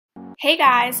Hey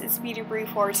guys, it's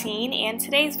BeautyBree14 and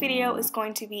today's video is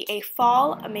going to be a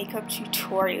fall makeup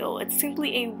tutorial. It's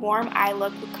simply a warm eye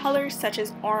look with colors such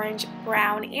as orange,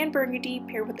 brown, and burgundy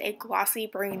paired with a glossy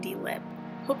burgundy lip.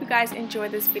 Hope you guys enjoy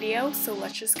this video, so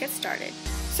let's just get started.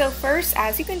 So first,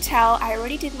 as you can tell, I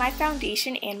already did my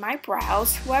foundation and my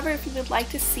brows. However, if you would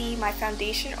like to see my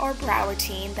foundation or brow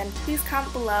routine, then please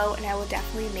comment below and I will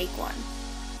definitely make one.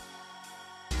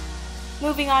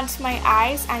 Moving on to my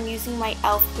eyes, I'm using my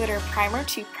e.l.f. glitter primer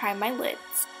to prime my lids.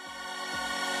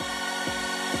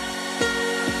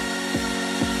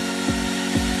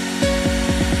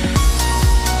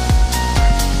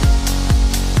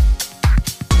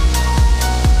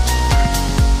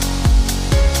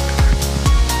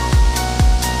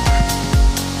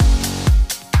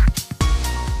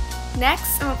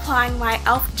 Next, I'm applying my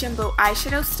e.l.f. Jumbo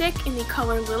eyeshadow stick in the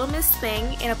color Little Miss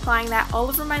Thing and applying that all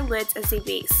over my lids as a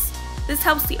base. This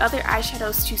helps the other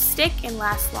eyeshadows to stick and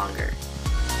last longer.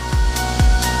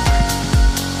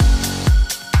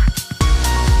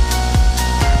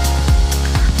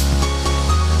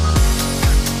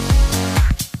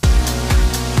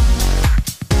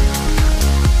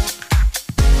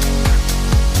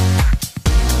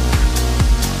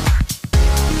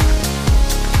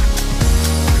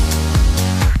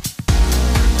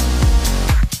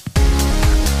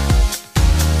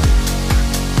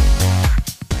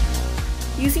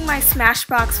 Using my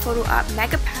Smashbox Photo Up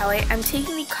Mega palette, I'm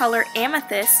taking the color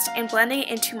Amethyst and blending it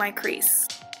into my crease.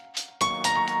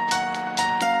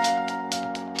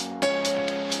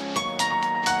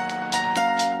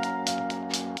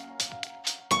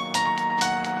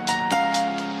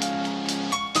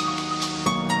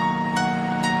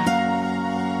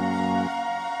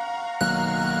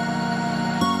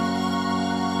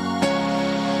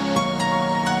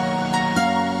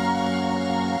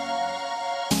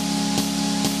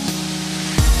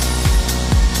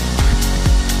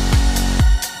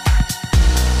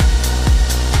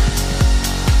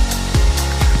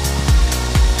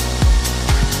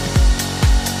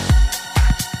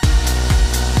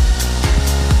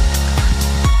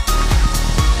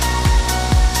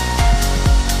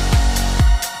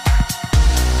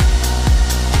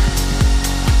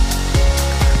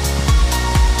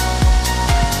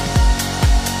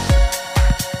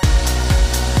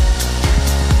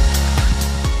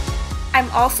 I'm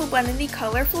also blending the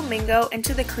color Flamingo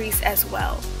into the crease as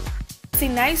well. It's a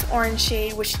nice orange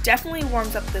shade which definitely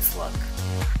warms up this look.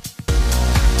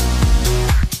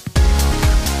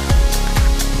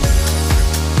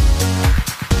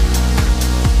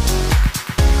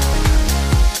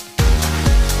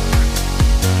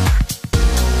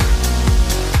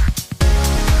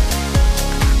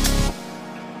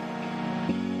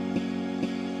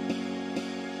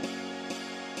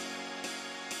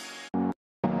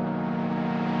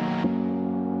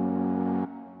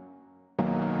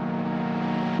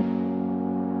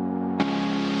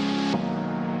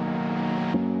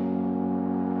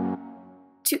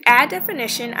 To add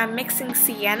definition, I'm mixing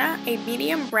Sienna, a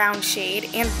medium brown shade,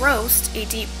 and Roast, a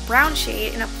deep brown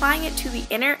shade, and applying it to the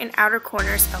inner and outer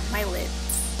corners of my lids.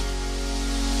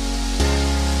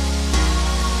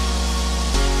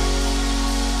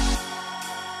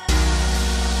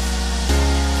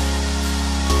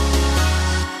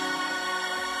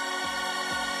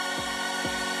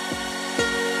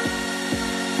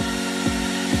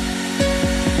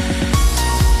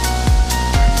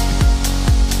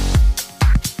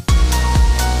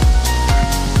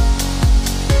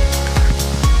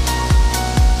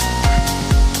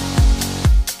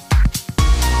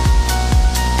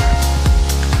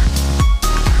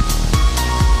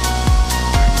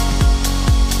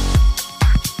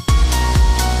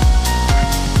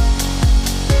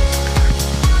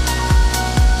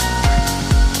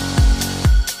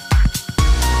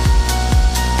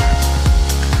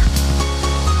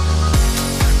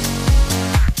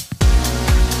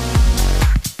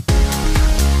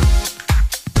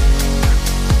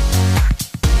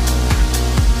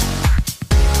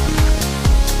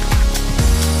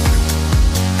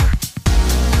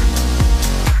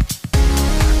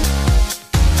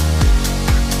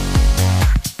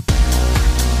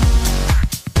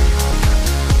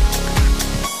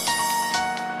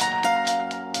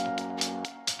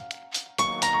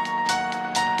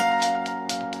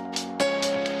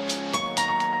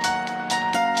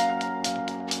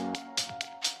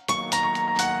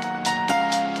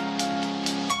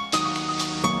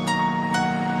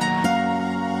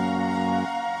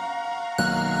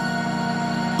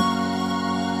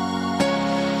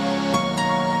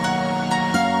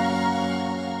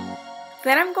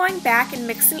 Then I'm going back and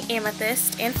mixing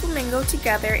Amethyst and Flamingo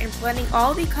together and blending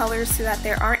all the colors so that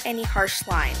there aren't any harsh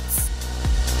lines.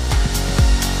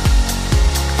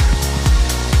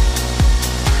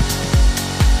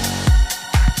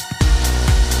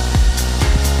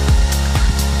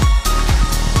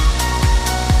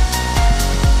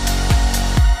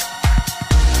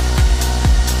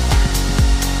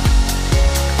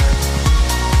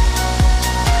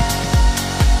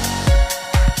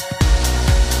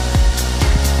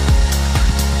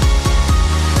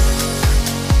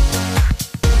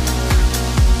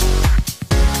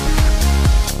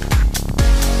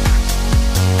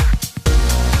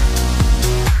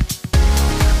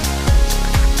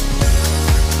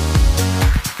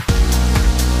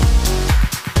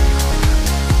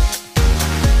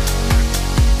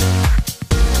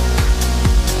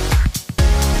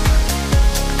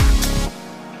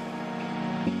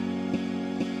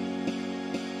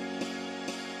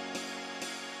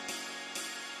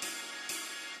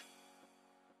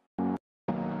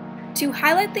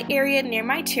 highlight the area near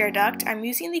my tear duct, I'm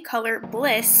using the color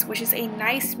Bliss, which is a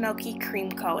nice milky cream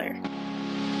color.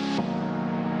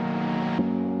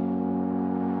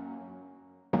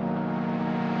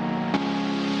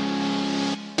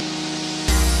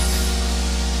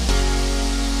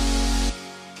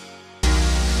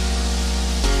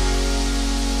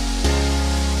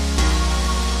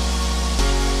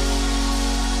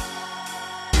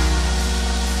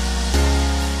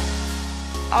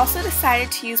 Also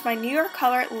decided to use my New York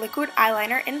Color Liquid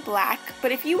Eyeliner in black,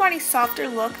 but if you want a softer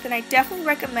look, then I definitely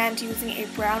recommend using a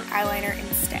brown eyeliner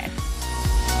instead.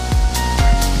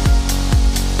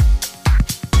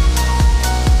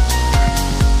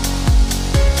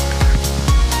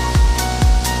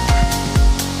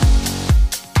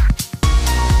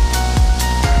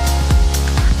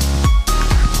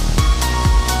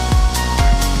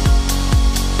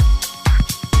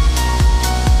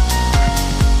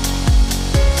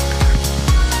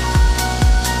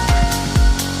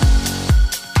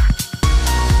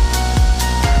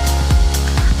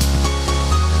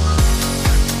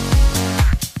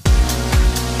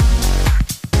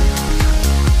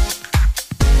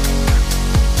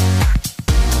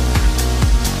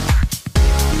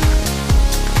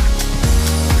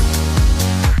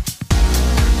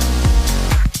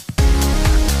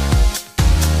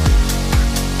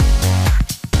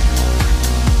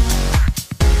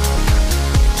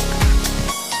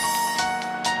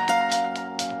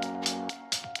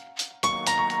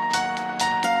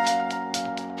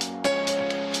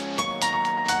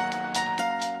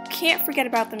 Can't forget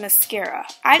about the mascara.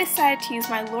 I decided to use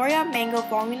my L'Oreal Manga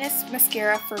Voluminous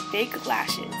mascara for big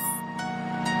lashes.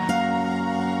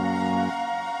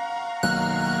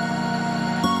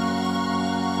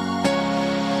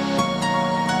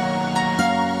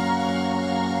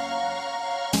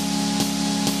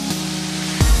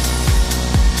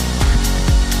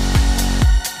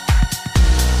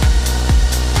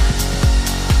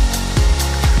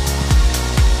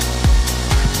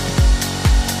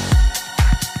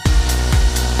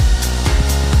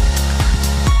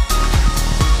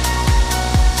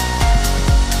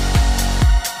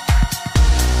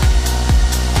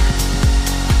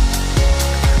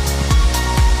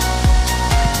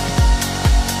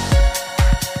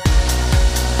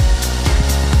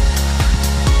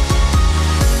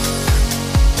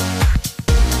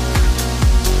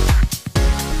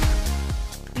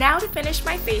 Now to finish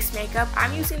my face makeup,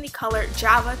 I'm using the color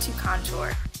Java to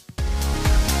contour.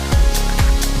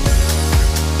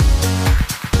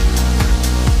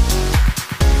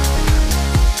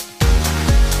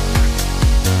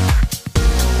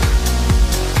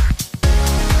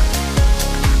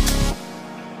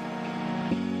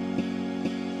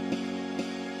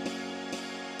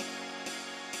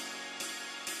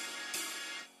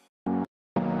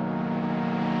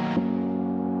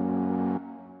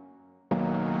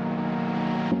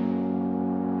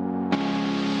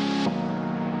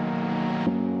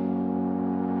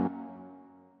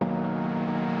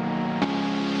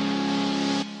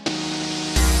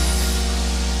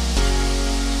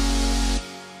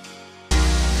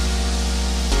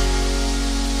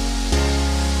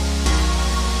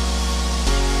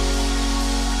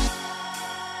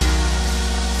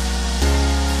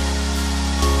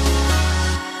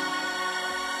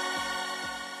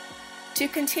 To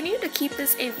continue to keep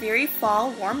this a very fall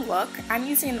warm look, I'm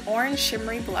using an orange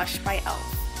shimmery blush by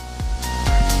e.l.f.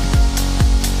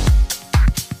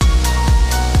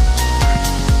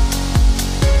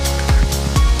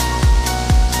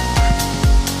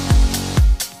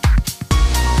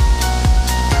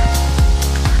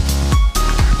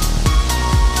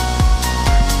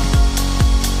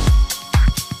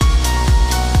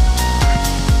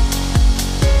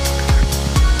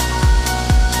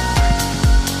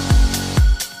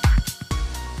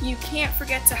 You can't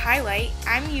forget to highlight.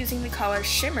 I'm using the color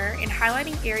Shimmer in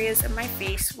highlighting areas of my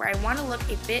face where I want to look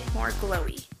a bit more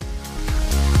glowy.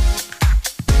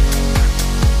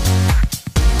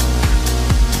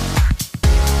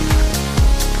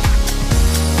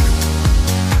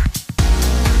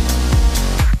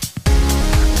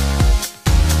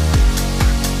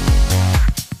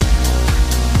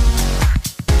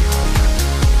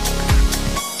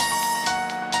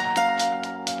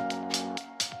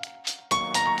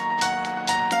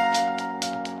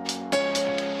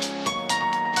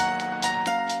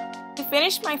 To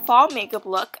finish my fall makeup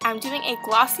look, I'm doing a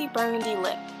glossy burgundy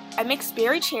lip. I mixed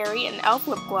Berry Cherry and e.l.f.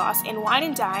 lip gloss and Wine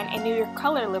and Dine and New York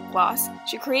Color lip gloss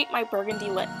to create my burgundy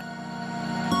lip.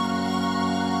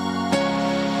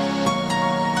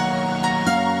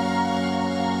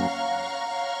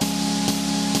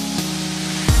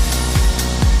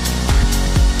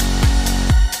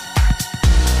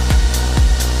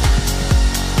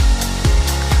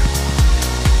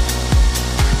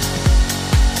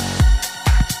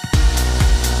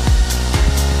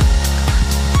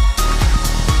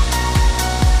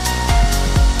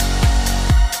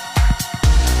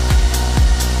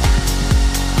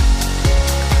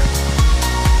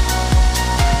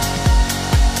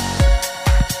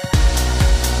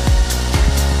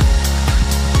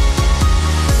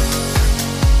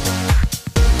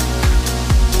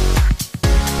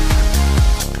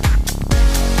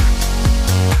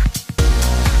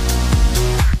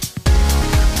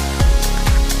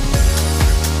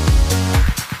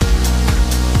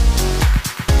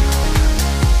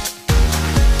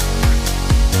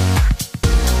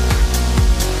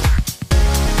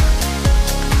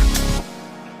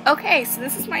 Okay, so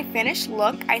this is my finished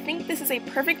look. I think this is a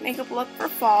perfect makeup look for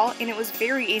fall, and it was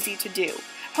very easy to do.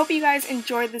 Hope you guys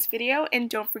enjoyed this video, and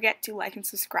don't forget to like and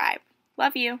subscribe.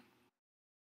 Love you!